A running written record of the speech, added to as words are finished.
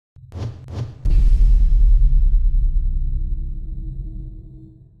In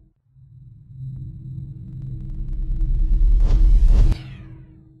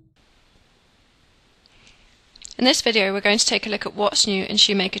this video we're going to take a look at what's new in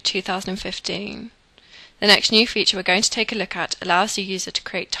ShoeMaker 2015. The next new feature we're going to take a look at allows the user to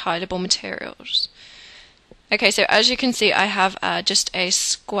create tileable materials. Okay, so as you can see I have just a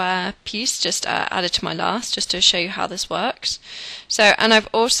square piece just added to my last just to show you how this works. So, and I've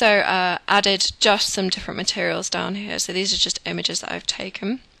also added just some different materials down here. So these are just images that I've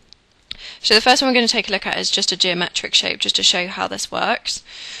taken. So the first one we're going to take a look at is just a geometric shape, just to show you how this works.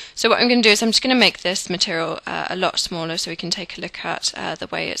 So what I'm going to do is I'm just going to make this material a lot smaller so we can take a look at the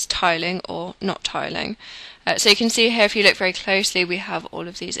way it's tiling or not tiling. So you can see here, if you look very closely, we have all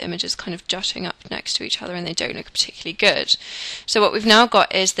of these images kind of jutting up next to each other and they don't look particularly good. So what we've now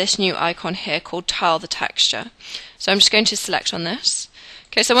got is this new icon here called Tile the Texture. So I'm just going to select on this.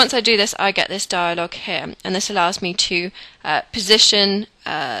 Okay, so once I do this, I get this dialog here, and this allows me to position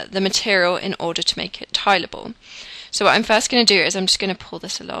the material in order to make it tileable. So what I'm first going to do is I'm just going to pull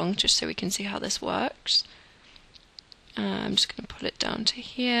this along just so we can see how this works. I'm just going to pull it down to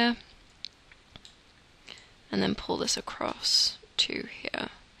here, and then pull this across to here.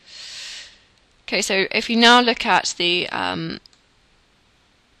 Okay, so if you now look at the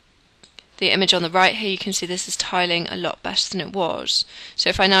image on the right here, you can see this is tiling a lot better than it was. So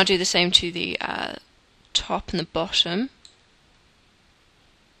if I now do the same to the top and the bottom,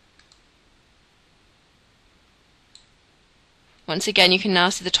 once again you can now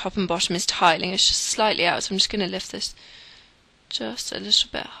see the top and bottom is tiling. It's just slightly out, so I'm just going to lift this just a little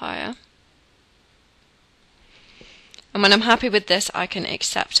bit higher. And when I'm happy with this, I can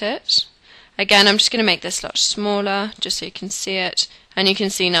accept it. Again, I'm just going to make this a lot smaller just so you can see it, and you can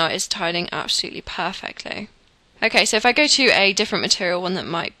see now it's tiling absolutely perfectly. Okay, so if I go to a different material, one that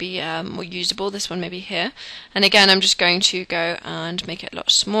might be more usable, this one maybe here, and again I'm just going to go and make it a lot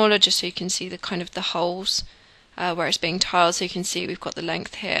smaller just so you can see the kind of the holes where it's being tiled, so you can see we've got the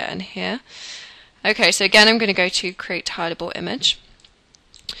length here and here. Okay, so again I'm going to go to create tileable image.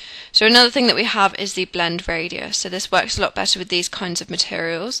 So another thing that we have is the blend radius. So this works a lot better with these kinds of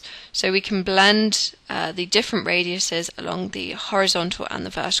materials. So we can blend the different radiuses along the horizontal and the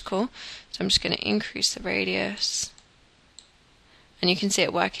vertical. So I'm just going to increase the radius. And you can see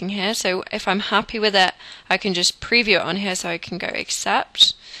it working here. So if I'm happy with it, I can just preview it on here, so I can go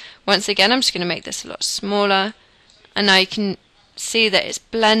accept. Once again, I'm just going to make this a lot smaller. And now you can see that it's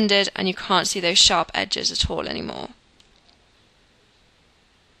blended and you can't see those sharp edges at all anymore.